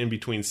Yeah. in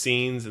between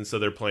scenes, and so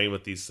they're playing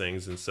with these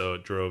things, and so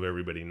it drove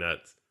everybody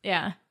nuts.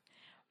 Yeah.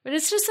 But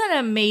it's just an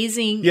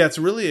amazing. Yeah, it's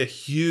really a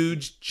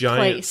huge,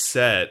 giant Place.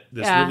 set.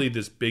 Yeah.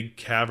 This big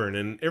cavern.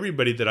 And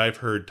everybody that I've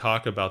heard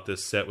talk about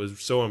this set was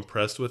so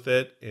impressed with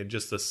it. And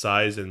just the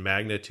size and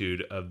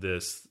magnitude of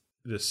this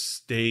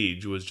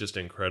stage was just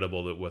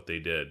incredible, that what they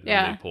did.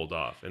 Yeah. And they pulled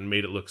off and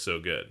made it look so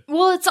good.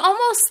 Well, it's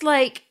almost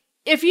like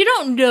if you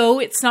don't know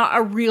it's not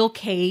a real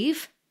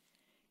cave,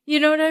 you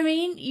know what I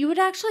mean? You would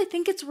actually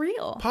think it's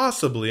real.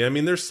 Possibly. I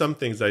mean, there's some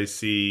things I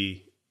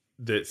see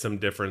that some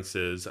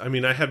differences. I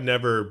mean, I have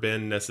never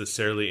been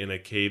necessarily in a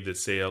cave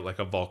that's, say, like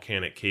a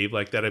volcanic cave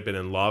like that. I've been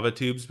in lava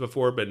tubes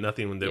before, but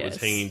nothing that was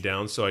Yes. hanging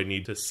down, so I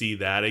need to see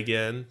that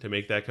again to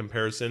make that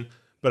comparison.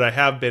 But I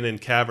have been in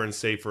caverns,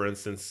 say, for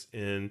instance,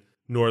 in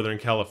Northern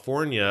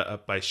California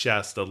up by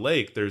Shasta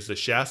Lake. There's the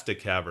Shasta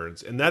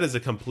Caverns, and that is a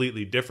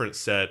completely different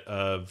set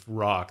of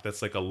rock.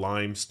 That's like a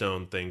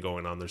limestone thing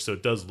going on there, so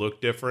it does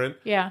look different.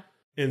 Yeah.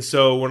 And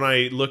so when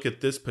I look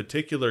at this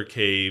particular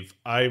cave,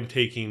 I'm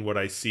taking what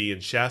I see in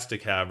Shasta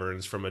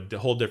Caverns from a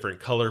whole different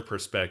color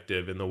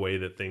perspective in the way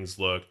that things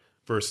look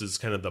versus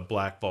kind of the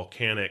black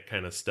volcanic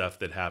kind of stuff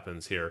that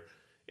happens here.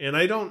 And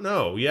I don't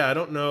know. Yeah, I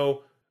don't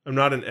know. I'm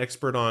not an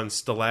expert on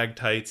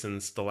stalactites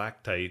and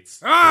stalactites.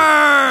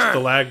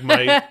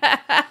 Stalagmite.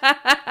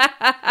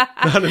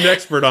 Not an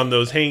expert on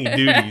those hanging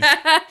duties.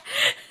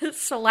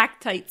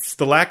 Stalactites.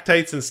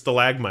 Stalactites and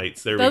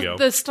stalagmites. There we go.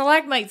 The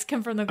stalagmites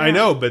come from the ground. I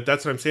know, but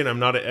that's what I'm saying. I'm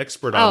not an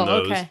expert on Oh,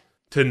 those okay.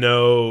 to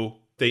know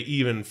they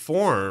even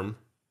form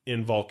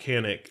in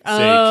volcanic, say,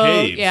 Oh,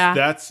 caves. yeah.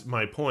 That's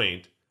my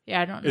point.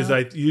 Yeah, I don't know. Is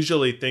I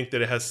usually think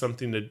that it has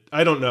something to...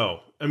 I don't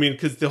know. I mean,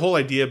 because the whole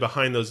idea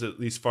behind those, at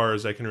least far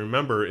as I can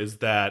remember, is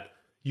that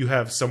you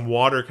have some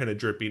water kind of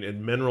dripping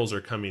and minerals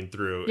are coming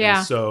through. Yeah.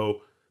 And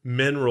so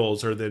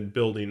minerals are then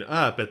building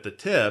up at the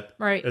tip.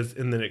 Right.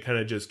 And then it kind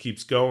of just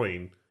keeps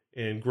going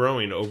and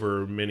growing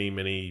over many,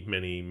 many,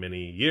 many,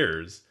 many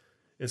years.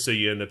 And so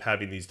you end up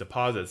having these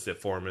deposits that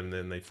form, and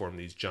then they form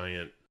these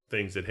giant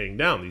things that hang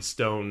down, these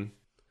stone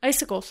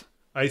Icicles.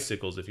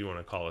 icicles, if you want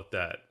to call it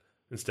that,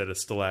 instead of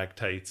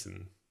stalactites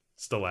and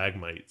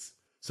stalagmites.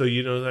 So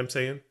you know what I'm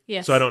saying?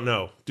 Yes. So I don't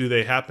know. Do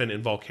they happen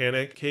in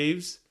volcanic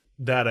caves?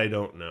 That I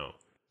don't know.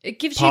 It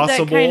gives you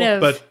Possible, that kind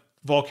of... but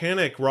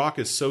volcanic rock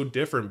is so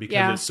different because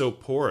Yeah. it's so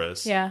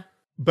porous. yeah.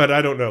 But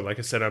I don't know. Like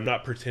I said, I'm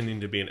not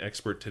pretending to be an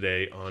expert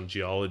today on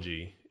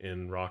geology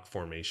in rock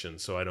formation,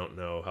 so I don't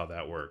know how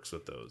that works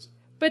with those.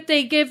 But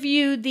they give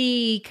you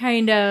the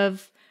kind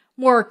of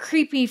more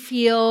creepy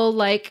feel,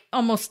 like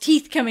almost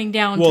teeth coming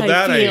down Well, type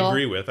that feel. I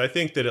agree with. I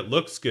think that it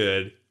looks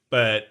good,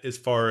 but as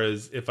far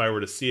as if I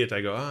were to see it,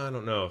 I go, I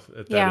don't know if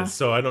that Yeah. is.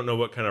 So I don't know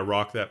what kind of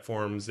rock that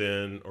forms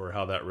in or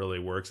how that really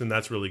works. And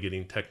that's really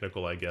getting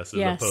technical, I guess, as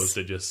Yes. opposed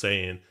to just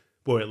saying,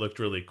 boy, it looked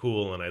really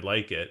cool and I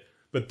like it.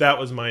 But that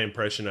was my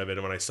impression of it.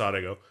 And when I saw it,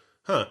 I go,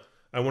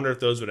 I wonder if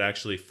those would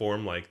actually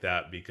form like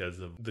that because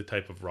of the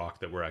type of rock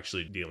that we're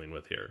actually dealing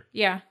with here.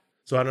 Yeah.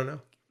 So I don't know.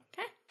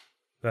 Okay.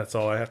 That's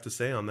all I have to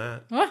say on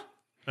that. Well,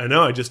 I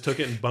know. I just took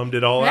it and bummed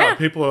it all Yeah. out.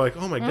 People are like,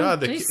 oh my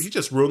God, geez. he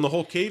just ruined the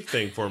whole cave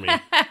thing for me.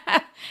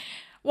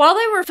 while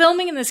they were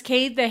filming in this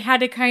cave, they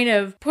had to kind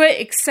of put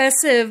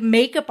excessive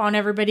makeup on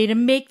everybody to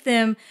make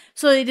them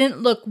so they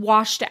didn't look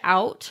washed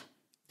out.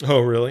 Oh,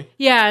 really?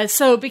 Yeah,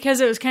 so because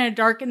it was kind of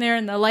dark in there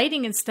and the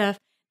lighting and stuff,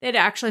 they'd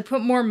actually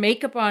put more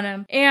makeup on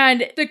him.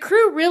 And the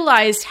crew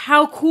realized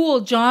how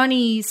cool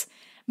Johnny's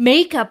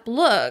makeup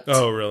looked.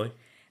 Oh, really?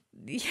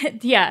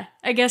 Yeah,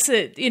 I guess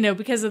it,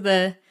 because of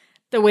the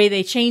way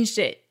they changed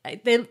it.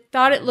 They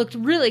thought it looked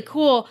really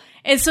cool.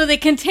 And so they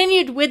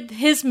continued with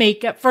his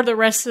makeup for the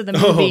rest of the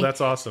movie. Oh, that's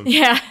awesome.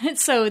 Yeah,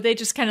 so they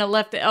just kind of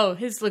left it,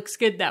 his looks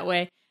good that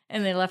way.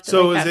 And they left it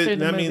so like that is through it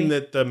the that movie. mean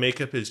that the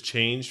makeup has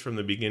changed from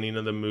the beginning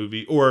of the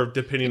movie, or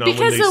depending on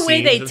because when they the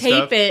way they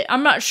tape it,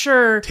 I'm not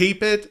sure.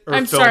 Tape it or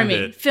I'm filmed sorry,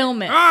 it?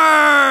 film it.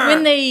 Ah!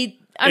 When they,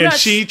 I'm and not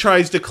she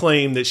tries to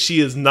claim that she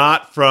is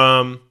not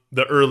from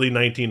the early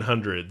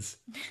 1900s.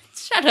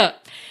 Shut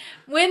up.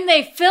 When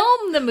they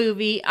filmed the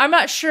movie, I'm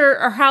not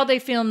sure, or how they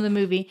filmed the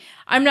movie,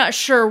 I'm not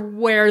sure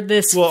where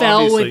this fell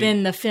obviously,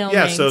 within the filming.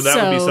 Yeah, so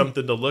that would be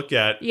something to look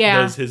at.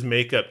 Yeah. Does his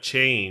makeup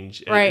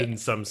change Right. in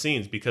some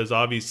scenes? Because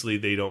obviously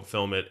they don't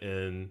film it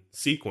in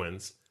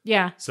sequence.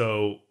 Yeah.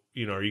 So,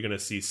 are you going to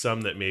see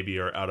some that maybe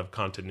are out of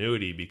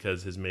continuity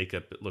because his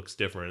makeup looks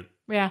different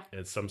Yeah.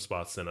 in some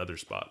spots than other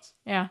spots?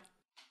 Yeah.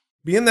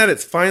 Being that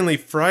it's finally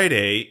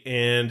Friday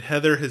and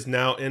Heather has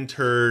now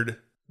entered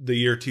the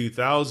year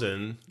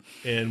 2000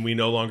 and we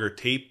no longer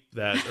tape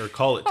that or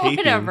call it taping,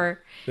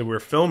 Whatever. that we're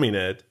filming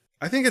it,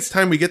 I think it's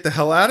time we get the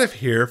hell out of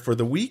here for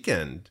the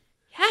weekend.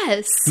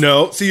 Yes.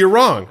 No, so you're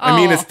wrong. I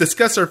mean, Oh. it's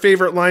discuss our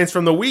favorite lines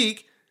from the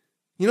week.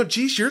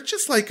 Geez, you're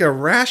just like a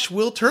rash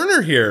Will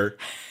Turner here.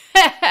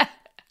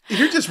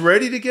 You're just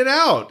ready to get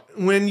out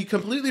when you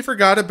completely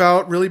forgot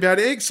about Really Bad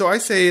Eggs. So I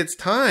say it's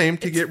time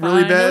to get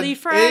Really Bad finally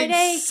Friday.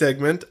 Eggs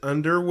segment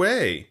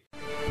underway.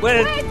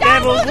 Well,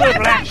 devils were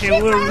black, you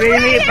were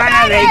really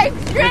bad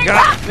eggs. You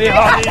got me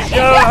hot as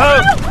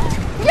yo-ho.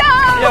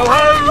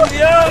 Yo-ho,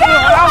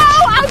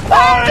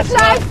 yo-ho.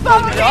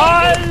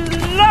 I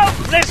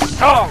love this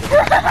song.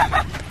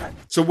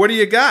 So what do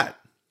you got?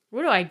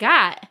 What do I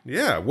got?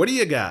 Yeah, what do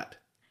you got?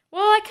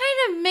 Well, I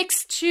kind of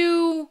mixed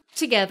two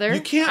together.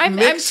 You can't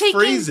mix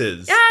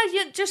phrases.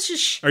 Yeah,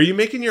 just Are you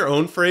making your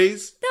own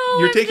phrase? No,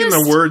 You're I'm taking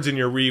just- the words and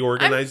you're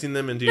reorganizing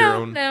them into your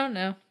own.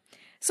 No.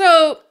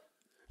 So,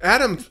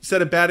 Adam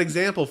set a bad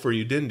example for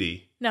you, didn't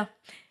he? no.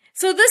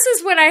 So this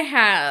is what I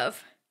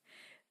have.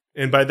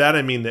 And by that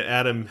I mean that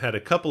Adam had a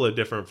couple of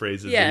different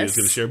phrases that he was Yes.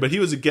 going to share, but he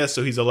was a guest,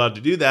 so he's allowed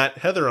to do that.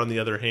 Heather, on the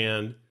other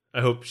hand,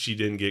 I hope she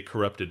didn't get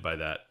corrupted by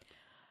that.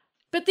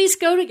 But these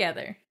go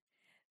together.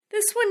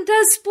 This one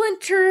does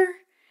splinter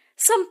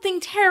something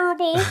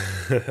terrible.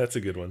 That's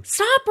a good one.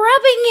 Stop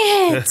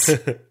rubbing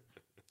it!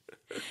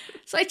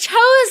 So I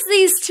chose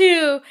these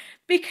two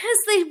because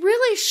they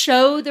really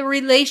show the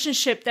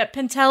relationship that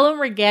Pentel and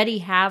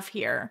Rigetti have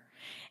here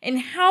and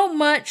how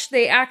much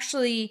they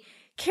actually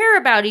care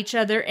about each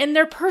other and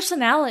their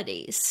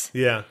personalities.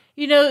 Yeah.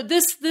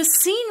 This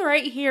scene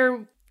right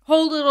here,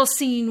 whole little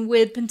scene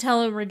with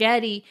Pentel and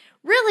Rigetti,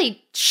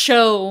 really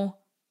show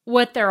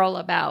what they're all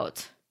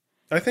about.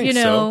 I think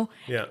so.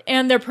 Yeah.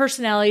 And their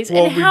personalities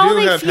Well, and we how do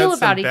they have feel had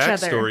about some each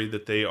other. backstory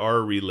that they are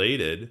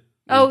related.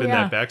 Oh, There's been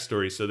yeah. that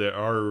backstory, so they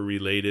are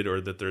related,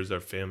 or that there's a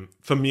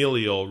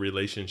familial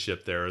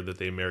relationship there that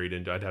they married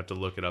into. I'd have to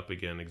look it up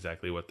again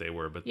exactly what they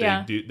were, but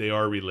Yeah. they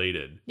are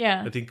related.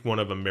 Yeah. I think one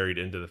of them married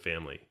into the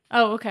family.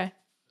 Oh, okay.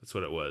 That's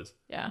what it was.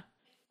 Yeah.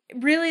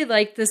 Really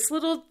like this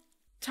little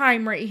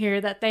time right here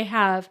that they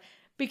have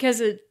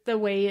because the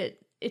way it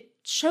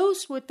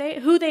shows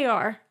who they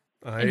are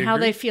and how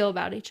they feel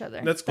about each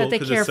other. That's cool that they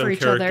because care it's some for each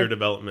character other.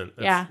 development.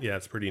 Yeah. Yeah,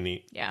 it's pretty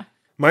neat. Yeah.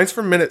 Mine's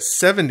from minute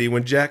 70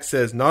 when Jack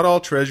says, "Not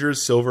all treasure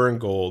is silver and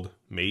gold,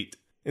 mate."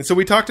 And so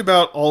we talked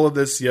about all of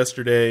this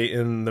yesterday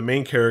in the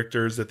main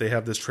characters, that they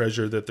have this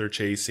treasure that they're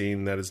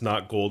chasing that is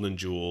not gold and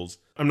jewels.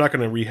 I'm not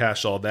going to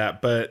rehash all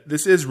that, but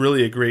this is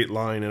really a great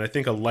line and I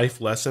think a life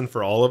lesson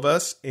for all of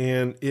us,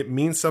 and it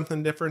means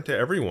something different to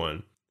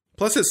everyone.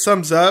 Plus it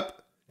sums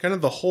up kind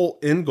of the whole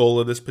end goal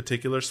of this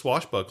particular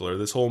swashbuckler,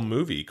 this whole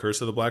movie,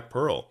 Curse of the Black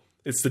Pearl.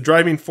 It's the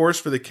driving force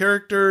for the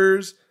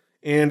characters,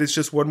 and it's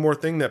just one more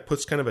thing that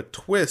puts kind of a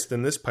twist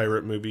in this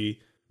pirate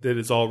movie that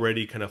is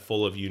already kind of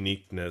full of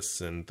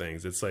uniqueness and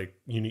things. It's like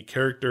unique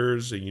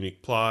characters, a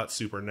unique plot,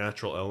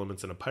 supernatural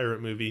elements in a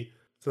pirate movie.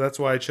 So that's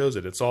why I chose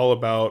it. It's all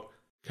about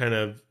kind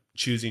of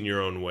choosing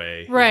your own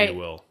way, Right. if you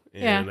will.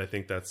 And Yeah. I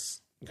think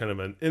that's kind of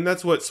and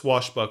that's what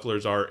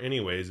swashbucklers are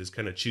anyways, is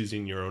kind of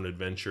choosing your own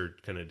adventure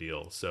kind of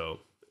deal. So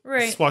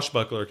Right.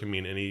 swashbuckler can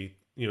mean any,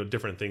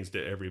 different things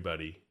to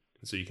everybody.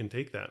 And so you can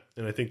take that.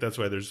 And I think that's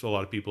why there's a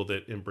lot of people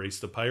that embrace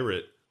the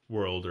pirate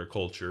world or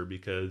culture,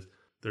 because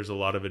there's a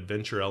lot of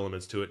adventure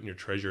elements to it, and your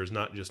treasure is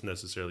not just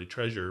necessarily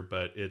treasure,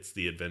 but it's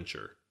the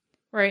adventure.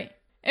 Right.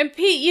 And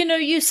Pete,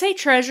 you say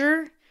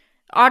treasure,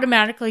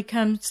 automatically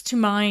comes to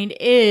mind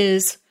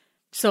is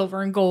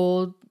silver and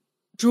gold,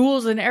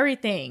 jewels and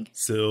everything.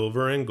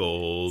 Silver and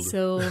gold.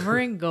 Silver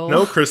and gold.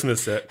 No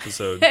Christmas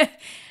episode.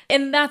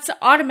 And that's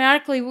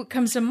automatically what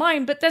comes to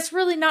mind, but that's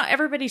really not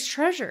everybody's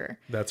treasure.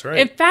 That's right.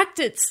 In fact,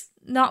 it's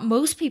not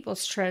most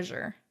people's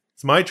treasure.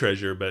 It's my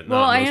treasure, but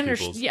Well, not I most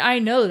understand. people's. Yeah, I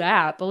know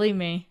that. Believe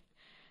me.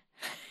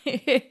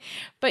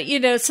 But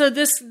so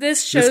this shows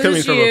This coming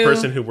you, from a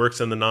person who works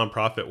in the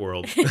nonprofit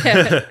world.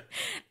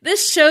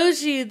 This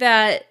shows you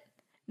that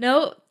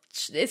no,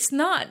 it's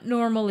not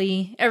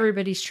normally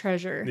everybody's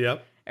treasure.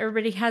 Yep.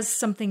 Everybody has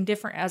something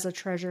different as a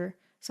treasure,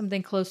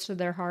 something close to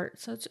their heart.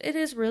 So it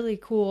is really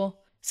cool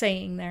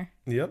saying there.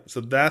 Yep.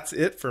 So that's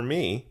it for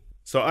me.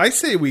 So I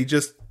say we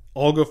just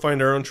all go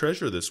find our own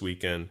treasure this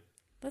weekend.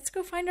 Let's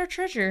go find our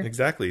treasure.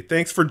 Exactly.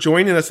 Thanks for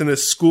joining us in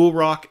this School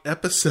Rock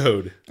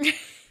episode.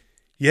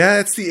 Yeah,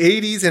 it's the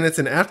 80s and it's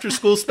an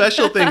after-school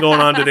special thing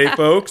going on today,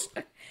 folks.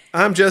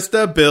 I'm just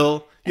a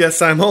Bill.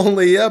 Yes, I'm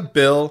only a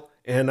Bill.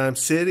 And I'm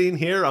sitting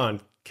here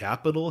on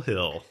Capitol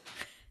Hill.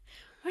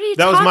 What are you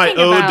That was talking my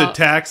ode about? to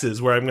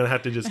taxes, where I'm going to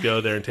have to just go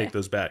there and take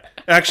those back.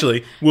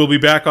 Actually, we'll be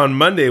back on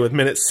Monday with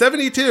minute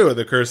 72 of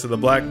The Curse of the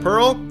Black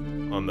Pearl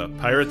on the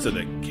Pirates of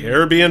the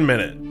Caribbean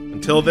Minute.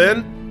 Until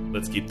then,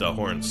 let's keep the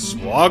horn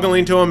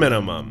swoggling to a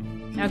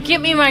minimum. Now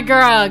get me my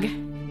grog.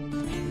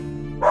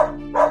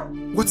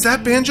 What's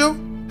that, Banjo?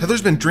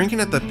 Heather's been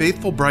drinking at the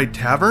Faithful Bride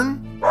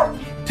Tavern?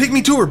 Take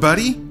me to her,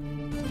 buddy.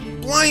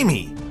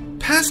 Blimey!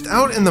 Passed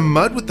out in the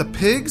mud with the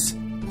pigs?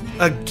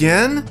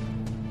 Again?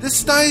 This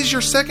sty is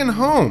your second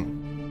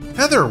home.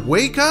 Heather,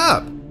 wake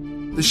up!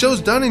 The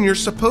show's done and you're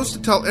supposed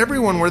to tell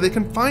everyone where they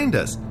can find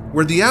us,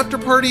 where the after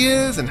party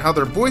is, and how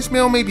their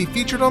voicemail may be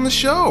featured on the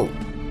show.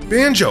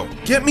 Banjo,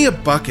 get me a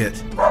bucket.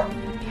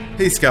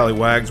 Hey,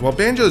 Scallywags, while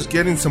Banjo's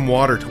getting some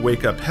water to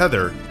wake up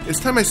Heather, it's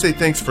time I say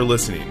thanks for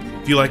listening.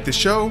 If you like the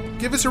show,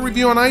 give us a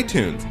review on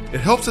iTunes. It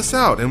helps us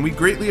out and we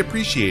greatly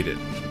appreciate it.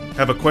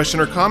 Have a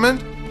question or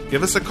comment?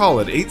 Give us a call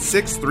at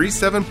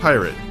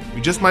 8637-PIRATE.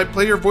 We just might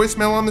play your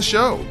voicemail on the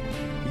show.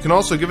 You can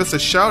also give us a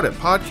shout at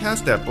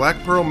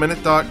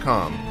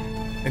podcast@blackpearlminute.com.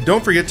 And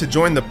don't forget to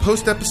join the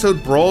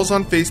post-episode brawls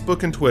on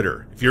Facebook and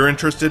Twitter. If you're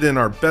interested in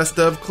our best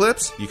of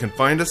clips, you can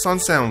find us on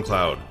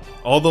SoundCloud.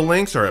 All the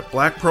links are at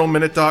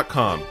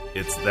blackpearlminute.com.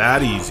 It's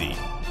that easy.